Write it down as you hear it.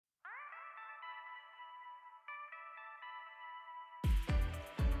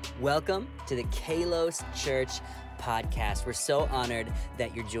Welcome to the Kalos Church podcast. We're so honored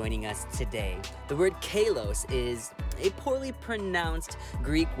that you're joining us today. The word kalos is a poorly pronounced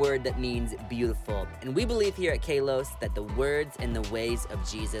Greek word that means beautiful. And we believe here at Kalos that the words and the ways of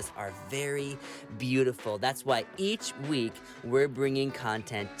Jesus are very beautiful. That's why each week we're bringing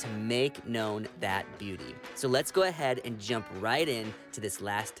content to make known that beauty. So let's go ahead and jump right in to this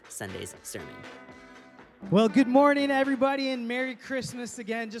last Sunday's sermon. Well, good morning, everybody, and Merry Christmas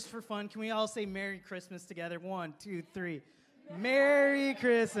again. Just for fun, can we all say Merry Christmas together? 1, 2, 3. Merry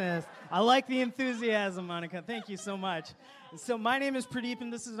Christmas. I like the enthusiasm, Monica. Thank you so much. And so my name is Pradeep,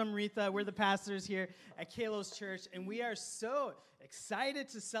 and this is Amrita. We're the pastors here at Kalos Church, and we are so excited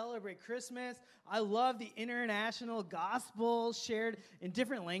to celebrate Christmas. I love the international gospel shared in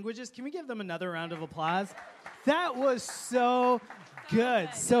different languages. Can we give them another round of applause? That was so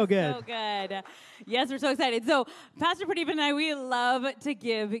good. So good. So good. Yes, we're so excited. So Pastor Pradeep and I, we love to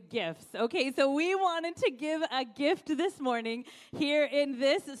give gifts. Okay, so we wanted to give a gift this morning here in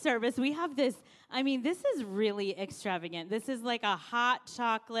this service. We have this, this is really extravagant. This is like a hot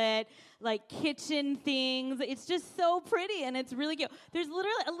chocolate, like kitchen things. It's just so pretty and it's really cute. There's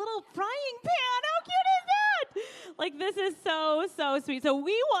literally a little frying pan. How cute is that? Like, this is so, so sweet. So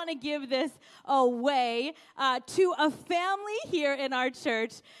we want to give this away to a family here in our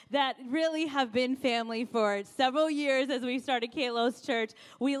church that really have been family for several years as we started Kalos Church.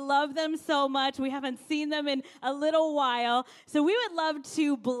 We love them so much. We haven't seen them in a little while. So we would love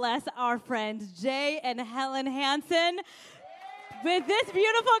to bless our friends Jay and Helen Hansen with this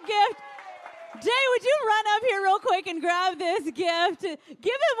beautiful gift. Jay, would you run up here real quick and grab this gift? Give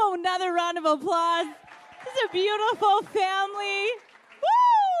him another round of applause. This is a beautiful family.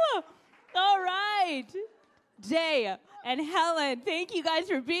 Woo! All right. Jay and Helen, thank you guys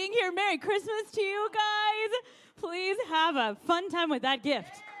for being here. Merry Christmas to you guys. Please have a fun time with that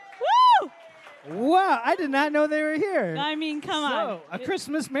gift. Woo! Wow, I did not know they were here. Come on. A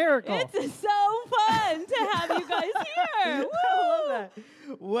Christmas miracle. It's so fun to have you guys here. Woo! I love that.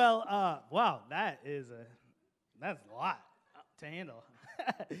 Well, wow, that's a lot to handle.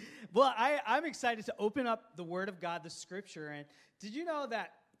 Well, I'm excited to open up the Word of God, the Scripture. And did you know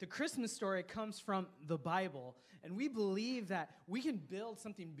that the Christmas story comes from the Bible? And we believe that we can build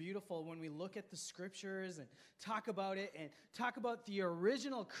something beautiful when we look at the Scriptures and talk about it and talk about the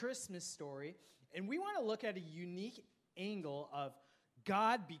original Christmas story. And we want to look at a unique angle of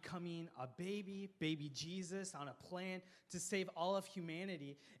God becoming a baby Jesus on a plan to save all of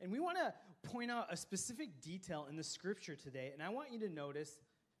humanity. And we want to point out a specific detail in the Scripture today. And I want you to notice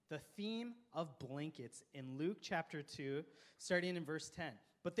the theme of blankets in Luke chapter 2, starting in verse 10.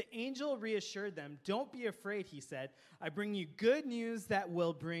 But the angel reassured them, "Don't be afraid," he said. "I bring you good news that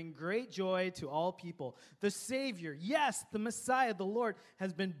will bring great joy to all people. The Savior, yes, the Messiah, the Lord,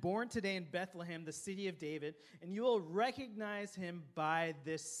 has been born today in Bethlehem, the city of David, and you will recognize him by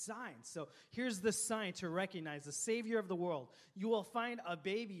this sign." So here's the sign to recognize the Savior of the world. You will find a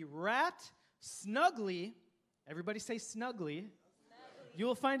baby wrapped snugly. Everybody say snugly. You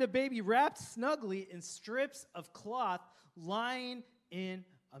will find a baby wrapped snugly in strips of cloth lying in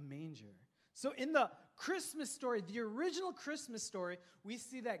a manger. So in the Christmas story, the original Christmas story, we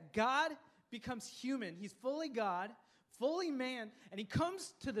see that God becomes human. He's fully God, fully man, and he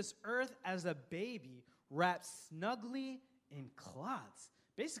comes to this earth as a baby wrapped snugly in cloths.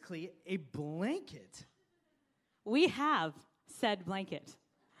 Basically, a blanket. We have said blanket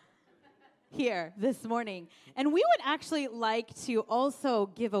here this morning. And we would actually like to also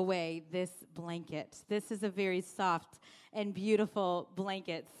give away this blanket. This is a very soft and beautiful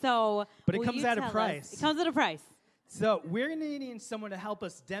blanket. So, but it comes at a price. It comes at a price. So we're needing someone to help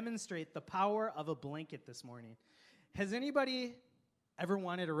us demonstrate the power of a blanket this morning. Has anybody ever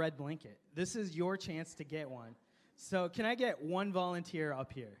wanted a red blanket? This is your chance to get one. So can I get one volunteer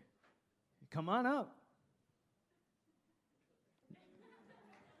up here? Come on up.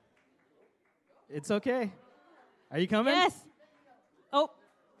 It's okay. Are you coming? Yes. Oh.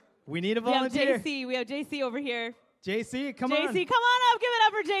 We need a volunteer. We have JC over here. JC, come on. JC, come on up. Give it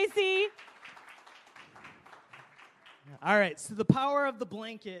up for JC. All right, so the power of the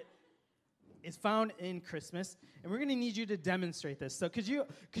blanket is found in Christmas, and we're going to need you to demonstrate this. So could you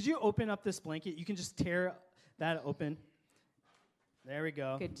open up this blanket? You can just tear that open. There we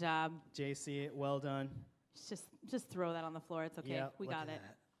go. Good job. JC, well done. Just throw that on the floor. It's okay. Yep, we got it.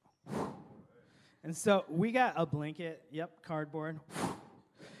 And so we got a blanket. Yep, cardboard.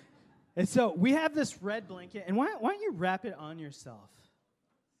 And so we have this red blanket, and why don't you wrap it on yourself?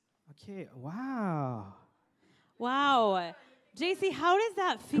 Okay, wow. Wow. JC, how does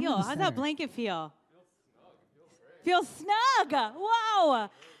that feel? How does that blanket feel? Feels snug. Wow.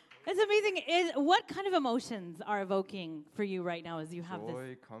 It's amazing. What kind of emotions are evoking for you right now as you have this?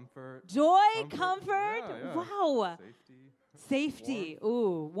 Joy, comfort. Joy, comfort. Yeah. Wow. Safety. Safety.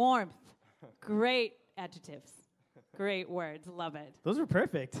 Ooh, warmth. Great adjectives. Great words. Love it. Those are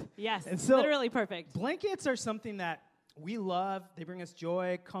perfect. Yes, And so, literally perfect. blankets are something that we love. They bring us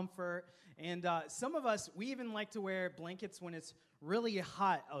joy, comfort, and some of us, we even like to wear blankets when it's really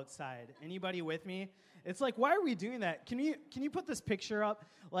hot outside. Anybody with me? It's like, why are we doing that? Can you put this picture up?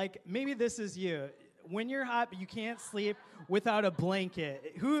 Like, maybe this is you. When you're hot, but you can't sleep without a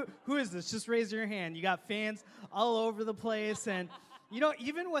blanket. Who is this? Just raise your hand. You got fans all over the place. And,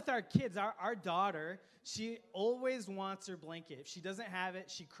 even with our kids, our daughter, she always wants her blanket. If she doesn't have it,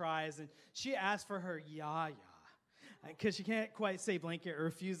 she cries. And she asks for her yaya. Because she can't quite say blanket or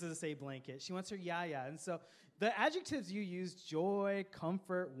refuses to say blanket. She wants her yaya. And so the adjectives you use, joy,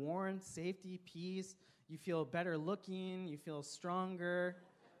 comfort, warmth, safety, peace, you feel better looking, you feel stronger.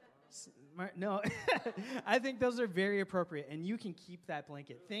 No, I think those are very appropriate, and you can keep that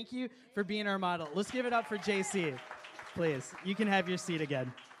blanket. Thank you for being our model. Let's give it up for JC. Please, you can have your seat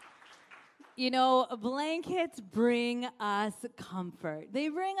again. Blankets bring us comfort. They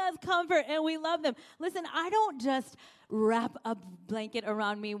bring us comfort, and we love them. Listen, I don't just wrap a blanket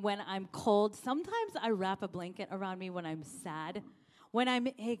around me when I'm cold. Sometimes I wrap a blanket around me when I'm sad, when I'm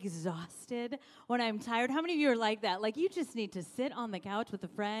exhausted, when I'm tired. How many of you are like that? Like, you just need to sit on the couch with a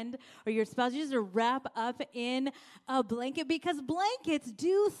friend or your spouse. You just wrap up in a blanket because blankets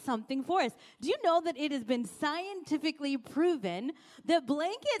do something for us. Do you know that it has been scientifically proven that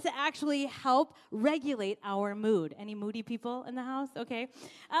blankets actually help regulate our mood? Any moody people in the house? Okay.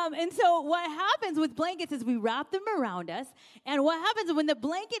 And so what happens with blankets is we wrap them around us. And what happens when the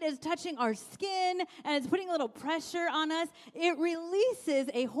blanket is touching our skin and it's putting a little pressure on us, it releases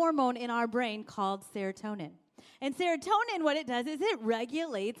a hormone in our brain called serotonin. And serotonin, what it does is it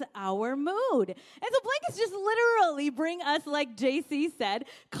regulates our mood. And so blankets just literally bring us, like JC said,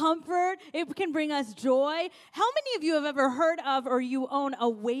 comfort. It can bring us joy. How many of you have ever heard of or you own a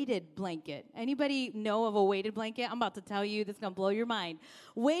weighted blanket? Anybody know of a weighted blanket? I'm about to tell you, this is going to blow your mind.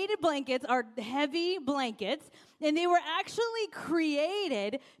 Weighted blankets are heavy blankets, and they were actually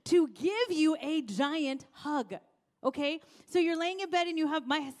created to give you a giant hug. Okay, so you're laying in bed and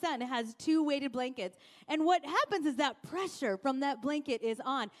my son has 2 weighted blankets. And what happens is that pressure from that blanket is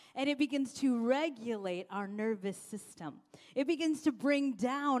on and it begins to regulate our nervous system. It begins to bring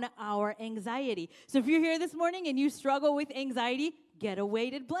down our anxiety. So if you're here this morning and you struggle with anxiety, get a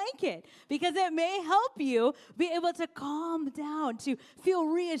weighted blanket because it may help you be able to calm down, to feel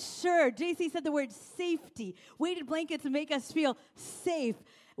reassured. JC said the word safety. Weighted blankets make us feel safe.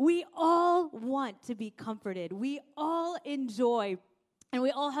 We all want to be comforted. We all enjoy, and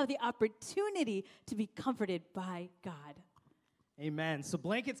we all have the opportunity to be comforted by God. Amen. So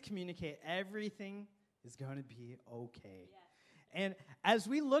blankets communicate everything is going to be okay. Yes. And as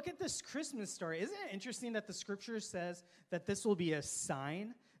we look at this Christmas story, isn't it interesting that the scripture says that this will be a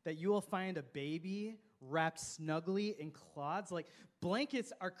sign that you will find a baby wrapped snugly in cloths? Like,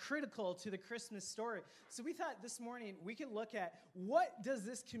 blankets are critical to the Christmas story. So we thought this morning we could look at what does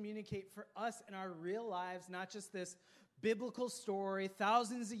this communicate for us in our real lives, not just this biblical story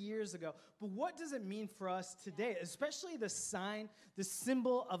thousands of years ago, but what does it mean for us today, especially the sign, the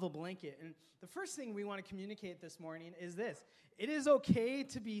symbol of a blanket. And the first thing we want to communicate this morning is this: it is okay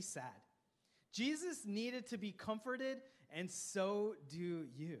to be sad. Jesus needed to be comforted, and so do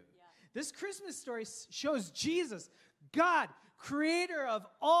you. This Christmas story shows Jesus, God, creator of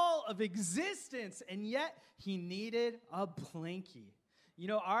all of existence, and yet he needed a blankie.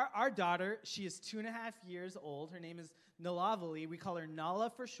 Our daughter, she is 2.5 years old. Her name is Nalavali. We call her Nala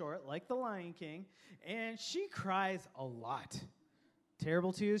for short, like the Lion King, and she cries a lot.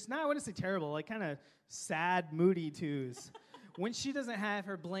 Terrible twos? No, I wouldn't say terrible, like kind of sad, moody twos. When she doesn't have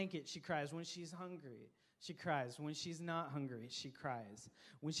her blanket, she cries. When she's hungry, she cries. When she's not hungry, she cries.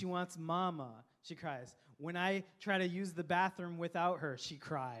 When she wants mama, she cries. When I try to use the bathroom without her, she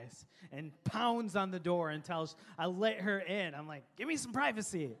cries and pounds on the door until I let her in. I'm like, give me some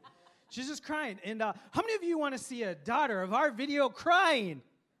privacy. She's just crying. And how many of you want to see a daughter of our video crying?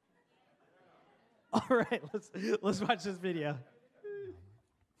 All right, let's watch this video.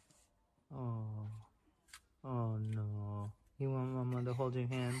 Oh no. You want mama to hold your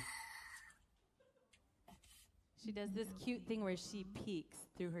hand? She does this cute thing where she peeks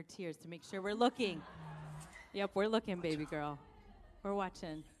through her tears to make sure we're looking. Yep, we're looking, baby girl. We're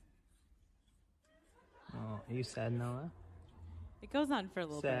watching. Oh, are you sad, Noah? It goes on for a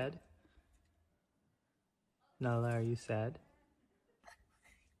little Sad? bit. Nala, are you sad?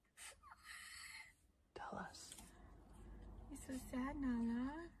 Tell us. You're so sad,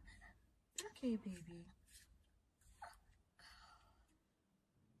 Nala. Okay, baby.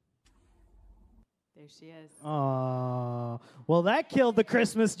 There she is. Oh, well, that killed the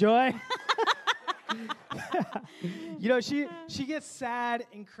Christmas joy. She gets sad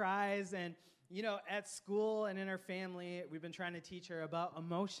and cries, and at school and in her family, we've been trying to teach her about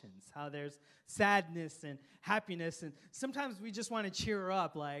emotions, how there's sadness and happiness, and sometimes we just want to cheer her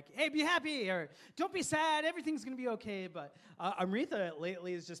up, like, hey, be happy, or don't be sad, everything's going to be okay. But Amrita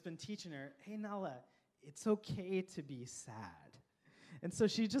lately has just been teaching her, hey, Nala, it's okay to be sad. And so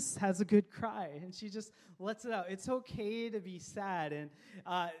she just has a good cry, and she just lets it out. It's okay to be sad. And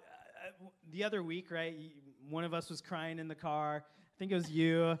the other week, right, one of us was crying in the car. I think it was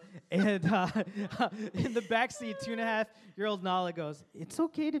you. And in the backseat, 2.5-year-old Nala goes, it's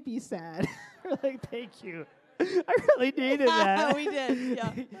okay to be sad. We're like, thank you. I really needed that. We did,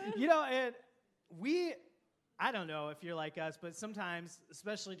 yeah. And I don't know if you're like us, but sometimes,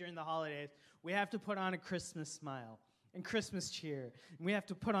 especially during the holidays, we have to put on a Christmas smile and Christmas cheer. And we have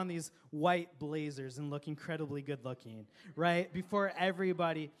to put on these white blazers and look incredibly good looking, right, before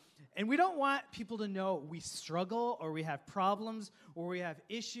everybody. And we don't want people to know we struggle or we have problems or we have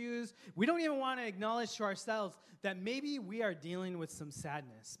issues. We don't even want to acknowledge to ourselves that maybe we are dealing with some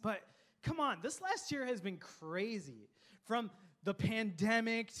sadness. But come on, this last year has been crazy. From the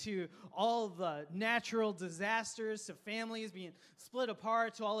pandemic to all the natural disasters to families being split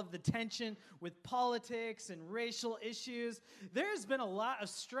apart to all of the tension with politics and racial issues. There's been a lot of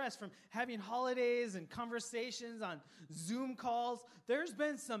stress from having holidays and conversations on Zoom calls. There's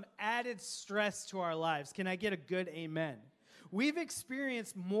been some added stress to our lives. Can I get a good amen? We've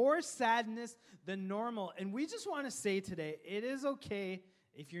experienced more sadness than normal, and we just want to say today, it is okay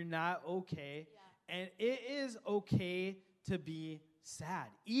if you're not okay, and it is okay to be sad,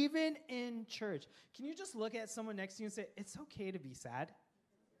 even in church. Can you just look at someone next to you and say, it's okay to be sad?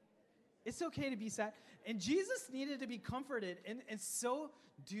 It's okay to be sad. And Jesus needed to be comforted, and so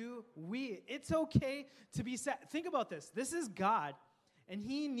do we. It's okay to be sad. Think about this. This is God, and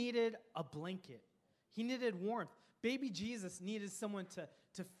he needed a blanket. He needed warmth. Baby Jesus needed someone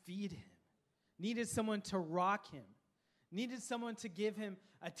to feed him, needed someone to rock him, needed someone to give him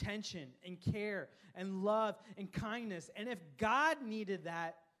attention and care and love and kindness. And if God needed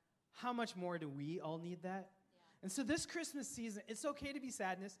that, how much more do we all need that? Yeah. And so this Christmas season, it's okay to be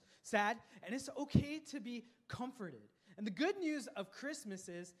sad, and it's okay to be comforted. And the good news of Christmas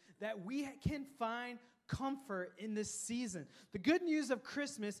is that we can find comfort in this season. The good news of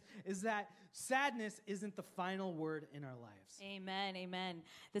Christmas is that sadness isn't the final word in our lives. Amen, amen.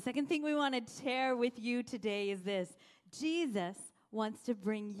 The second thing we want to share with you today is this. Jesus wants to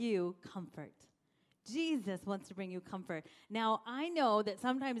bring you comfort. Jesus wants to bring you comfort. Now, I know that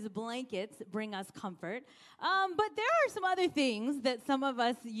sometimes blankets bring us comfort, but there are some other things that some of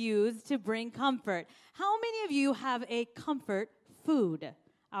us use to bring comfort. How many of you have a comfort food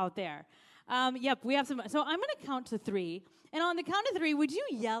out there? Yep, we have some. So I'm going to count to 3. And on the count of 3, would you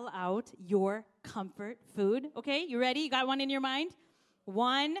yell out your comfort food? Okay, you ready? You got one in your mind?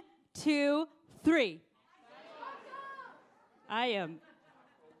 1, 2, 3. I am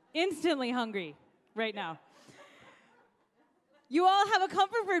instantly hungry right now. You all have a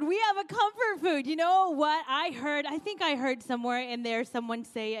comfort food. We have a comfort food. You know what I heard? I think I heard somewhere in there someone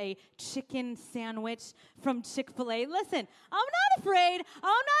say a chicken sandwich from Chick-fil-A. Listen, I'm not afraid. I'm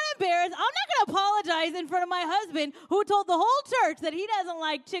not embarrassed. I'm not going to apologize in front of my husband who told the whole church that he doesn't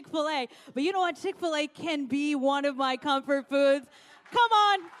like Chick-fil-A. But you know what? Chick-fil-A can be one of my comfort foods. Come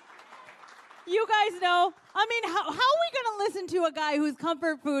on. You guys know. I mean, how are we going to listen to a guy whose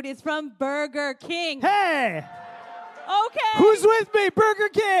comfort food is from Burger King? Hey! Okay. Who's with me? Burger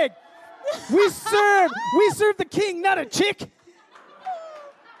King! We serve the king, not a chick.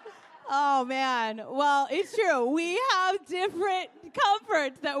 Oh, man. Well, it's true. We have different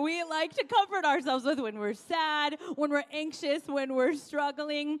comforts that we like to comfort ourselves with when we're sad, when we're anxious, when we're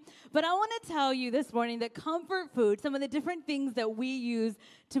struggling. But I want to tell you this morning that comfort food, some of the different things that we use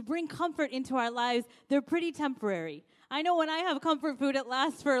to bring comfort into our lives, they're pretty temporary. I know when I have comfort food, it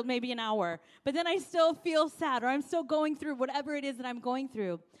lasts for maybe an hour, but then I still feel sad or I'm still going through whatever it is that I'm going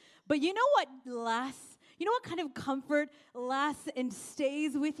through. But you know what lasts? You know what kind of comfort lasts and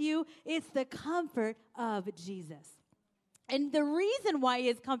stays with you? It's the comfort of Jesus. And the reason why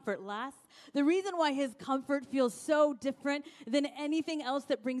his comfort lasts, the reason why his comfort feels so different than anything else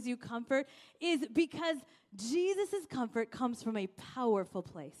that brings you comfort is because Jesus' comfort comes from a powerful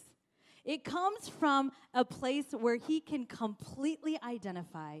place. It comes from a place where he can completely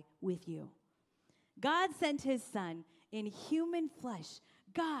identify with you. God sent his son in human flesh.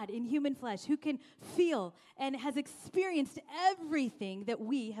 God in human flesh who can feel and has experienced everything that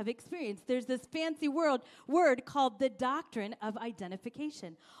we have experienced. There's this fancy word called the doctrine of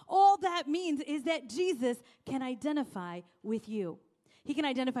identification. All that means is that Jesus can identify with you. He can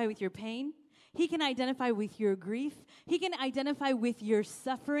identify with your pain. He can identify with your grief. He can identify with your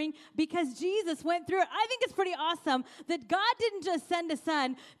suffering because Jesus went through it. I think it's pretty awesome that God didn't just send a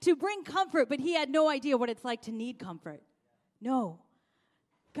son to bring comfort, but he had no idea what it's like to need comfort. No.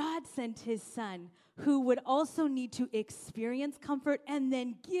 God sent his son who would also need to experience comfort and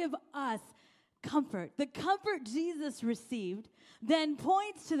then give us comfort. The comfort Jesus received then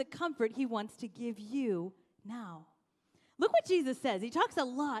points to the comfort he wants to give you now. Look what Jesus says. He talks a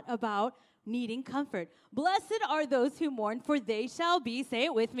lot about needing comfort. Blessed are those who mourn, for they shall be, say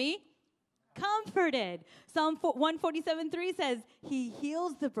it with me, comforted. Psalm 147:3 says, he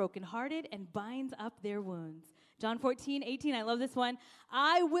heals the brokenhearted and binds up their wounds. John 14:18, I love this one.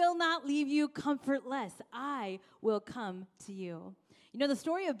 I will not leave you comfortless. I will come to you. You know, the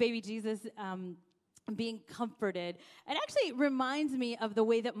story of baby Jesus being comforted, it actually reminds me of the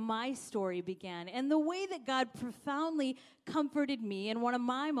way that my story began and the way that God profoundly comforted me in one of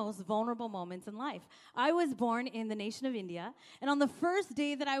my most vulnerable moments in life. I was born in the nation of India, and on the first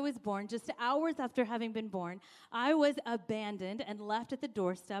day that I was born, just hours after having been born, I was abandoned and left at the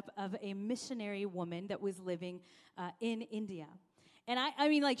doorstep of a missionary woman that was living in India. And I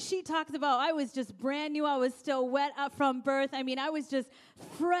mean, like she talks about, I was just brand new. I was still wet up from birth. I mean, I was just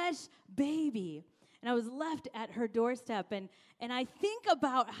fresh baby. And I was left at her doorstep. And I think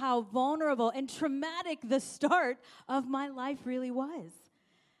about how vulnerable and traumatic the start of my life really was.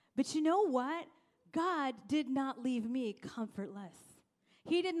 But you know what? God did not leave me comfortless.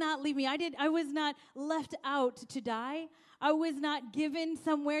 He did not leave me. I was not left out to die. I was not given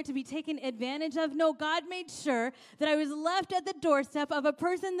somewhere to be taken advantage of. No, God made sure that I was left at the doorstep of a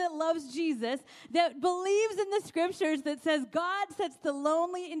person that loves Jesus, that believes in the scriptures that says God sets the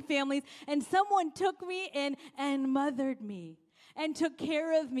lonely in families, and someone took me in and mothered me and took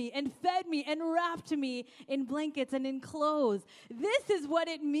care of me and fed me and wrapped me in blankets and in clothes. This is what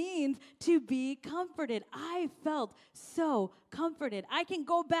it means to be comforted. I felt so comforted. I can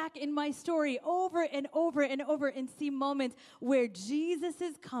go back in my story over and over and over and see moments where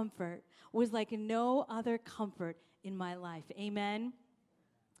Jesus' comfort was like no other comfort in my life. Amen?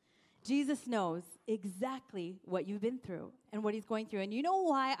 Jesus knows exactly what you've been through and what he's going through. And you know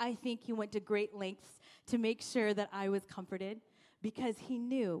why I think he went to great lengths to make sure that I was comforted? Because he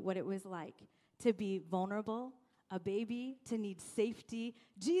knew what it was like to be vulnerable, a baby, to need safety.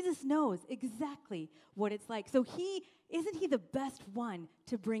 Jesus knows exactly what it's like. So isn't he the best one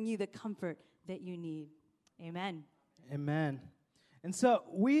to bring you the comfort that you need? Amen. Amen. And so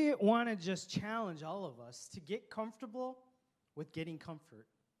we want to just challenge all of us to get comfortable with getting comfort.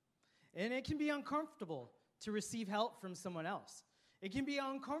 And it can be uncomfortable to receive help from someone else. It can be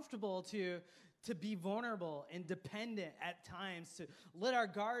uncomfortable to be vulnerable and dependent at times, to let our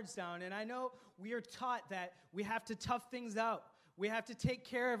guards down. And I know we are taught that we have to tough things out. We have to take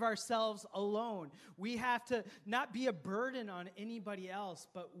care of ourselves alone. We have to not be a burden on anybody else,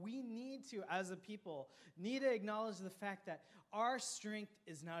 but we need to, as a people, need to acknowledge the fact that our strength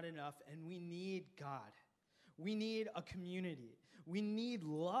is not enough, and we need God. We need a community. We need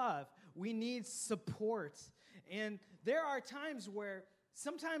love. We need support. And there are times where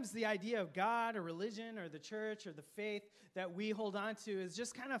sometimes the idea of God or religion or the church or the faith that we hold on to is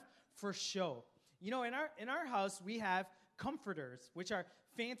just kind of for show. You know, in our house, we have comforters, which are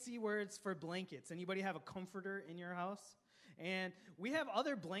fancy words for blankets. Anybody have a comforter in your house? And we have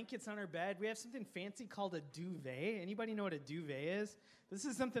other blankets on our bed. We have something fancy called a duvet. Anybody know what a duvet is? This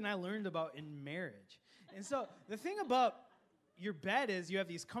is something I learned about in marriage. And so the thing about your bed is you have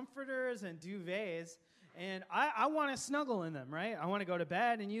these comforters and duvets, and I want to snuggle in them, right? I want to go to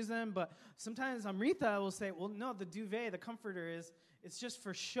bed and use them, but sometimes Amrita will say, well, no, the duvet, the comforter it's just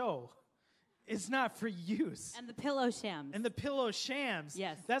for show. It's not for use. And the pillow shams. And the pillow shams.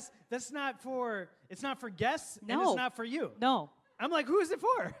 Yes. It's not for guests, no. And it's not for you. No. I'm like, who is it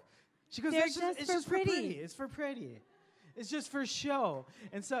for? She goes, it's just for pretty. It's for pretty. It's just for show.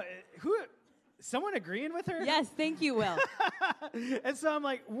 And so someone agreeing with her? Yes, thank you, Will. And so I'm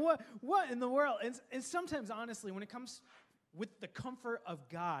like, what in the world? And sometimes, honestly, when it comes with the comfort of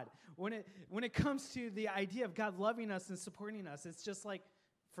God, when it comes to the idea of God loving us and supporting us, it's just like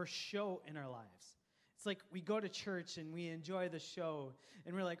for show in our lives. It's like we go to church and we enjoy the show,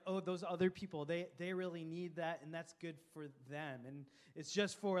 and we're like, oh, those other people, they really need that, and that's good for them. And it's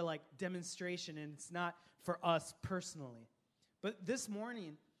just for like demonstration, and it's not for us personally. But this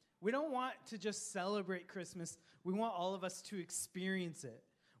morning, We don't want to just celebrate Christmas. We want all of us to experience it.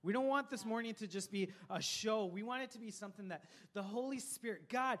 We don't want this morning to just be a show. We want it to be something that the Holy Spirit,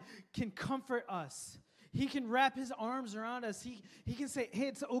 God, can comfort us. He can wrap his arms around us. He can say, hey,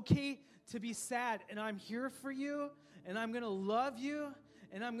 it's okay to be sad, and I'm here for you, and I'm going to love you,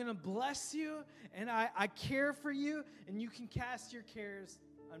 and I'm going to bless you, and I care for you, and you can cast your cares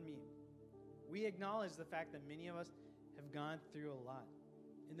on me. We acknowledge the fact that many of us have gone through a lot.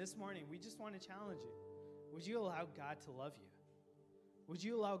 And this morning, we just want to challenge you. Would you allow God to love you? Would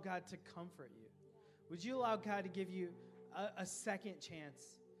you allow God to comfort you? Would you allow God to give you a second chance?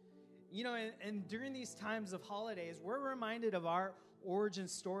 You know, and during these times of holidays, we're reminded of our origin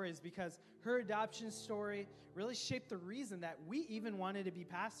stories because her adoption story really shaped the reason that we even wanted to be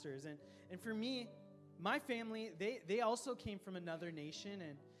pastors. And for me, my family, they also came from another nation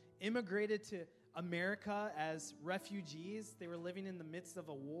and immigrated to America as refugees. They were living in the midst of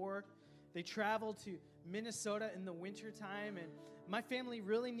a war. They traveled to Minnesota in the wintertime, and my family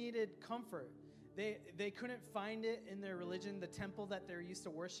really needed comfort. They couldn't find it in their religion, the temple that they're used to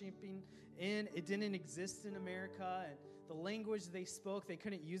worshiping in. It didn't exist in America, and the language they spoke, they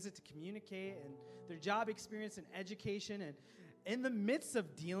couldn't use it to communicate, and their job experience and education. And in the midst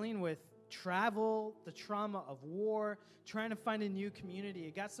of dealing with travel, the trauma of war, trying to find a new community,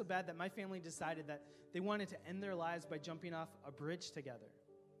 it got so bad that my family decided that they wanted to end their lives by jumping off a bridge together.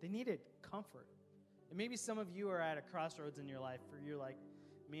 They needed comfort. And maybe some of you are at a crossroads in your life where you're like,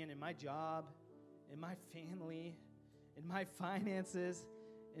 man, in my job, in my family, in my finances,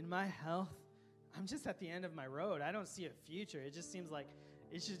 in my health, I'm just at the end of my road. I don't see a future. It just seems like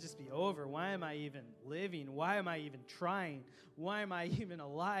it should just be over. Why am I even living? Why am I even trying? Why am I even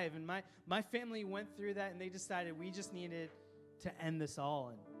alive? And my family went through that, and they decided we just needed to end this all.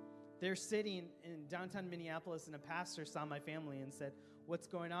 And they're sitting in downtown Minneapolis, and a pastor saw my family and said, what's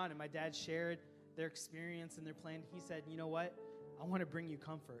going on? And my dad shared their experience and their plan. He said, you know what? I want to bring you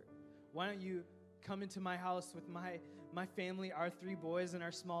comfort. Why don't you come into my house with my family, our 3 boys in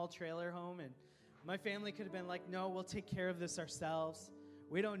our small trailer home? And my family could have been like, no, we'll take care of this ourselves.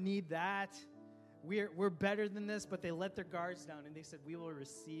 We don't need that. We're better than this. But they let their guards down, and they said, we will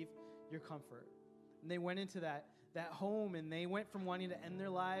receive your comfort. And they went into that home, and they went from wanting to end their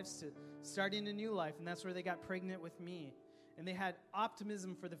lives to starting a new life. And that's where they got pregnant with me. And they had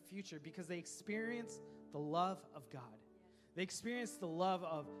optimism for the future because they experienced the love of God. They experienced the love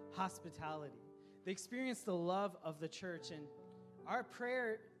of hospitality. They experienced the love of the church. And our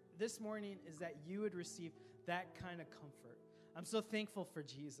prayer this morning is that you would receive that kind of comfort. I'm so thankful for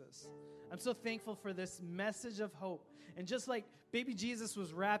Jesus. I'm so thankful for this message of hope. And just like baby Jesus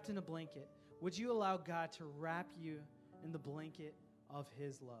was wrapped in a blanket, would you allow God to wrap you in the blanket of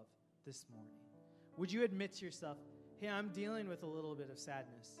his love this morning? Would you admit to yourself, hey, I'm dealing with a little bit of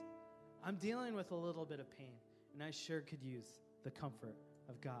sadness. I'm dealing with a little bit of pain, and I sure could use the comfort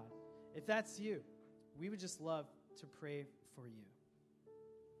of God. If that's you, we would just love to pray for you.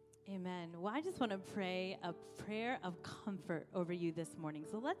 Amen. Well, I just want to pray a prayer of comfort over you this morning.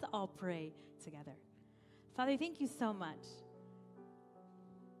 So let's all pray together. Father, thank you so much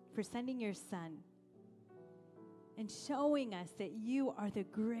for sending your son and showing us that you are the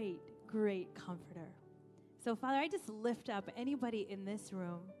great, great comforter. So, Father, I just lift up anybody in this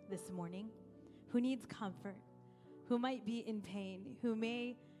room this morning who needs comfort, who might be in pain, who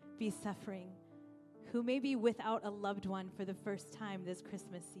may be suffering, who may be without a loved one for the first time this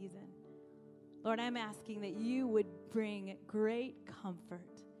Christmas season. Lord, I'm asking that you would bring great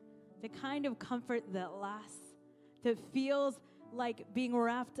comfort, the kind of comfort that lasts, that feels like being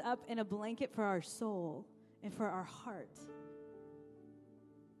wrapped up in a blanket for our soul and for our heart.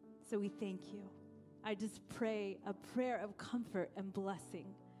 So we thank you. I just pray a prayer of comfort and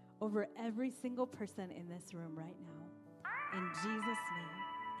blessing over every single person in this room right now. In Jesus' name,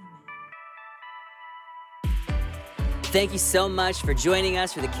 amen. Thank you so much for joining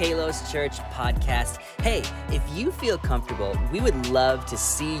us for the Kalos Church podcast. Hey, if you feel comfortable, we would love to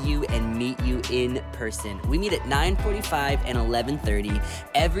see you and meet you in person. We meet at 9:45 and 11:30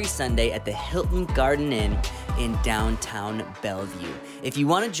 every Sunday at the Hilton Garden Inn in downtown Bellevue. If you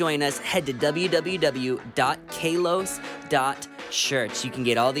want to join us, head to www.kalos.church. You can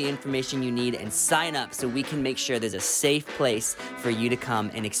get all the information you need and sign up so we can make sure there's a safe place for you to come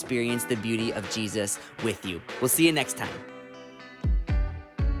and experience the beauty of Jesus with you. We'll see you next time.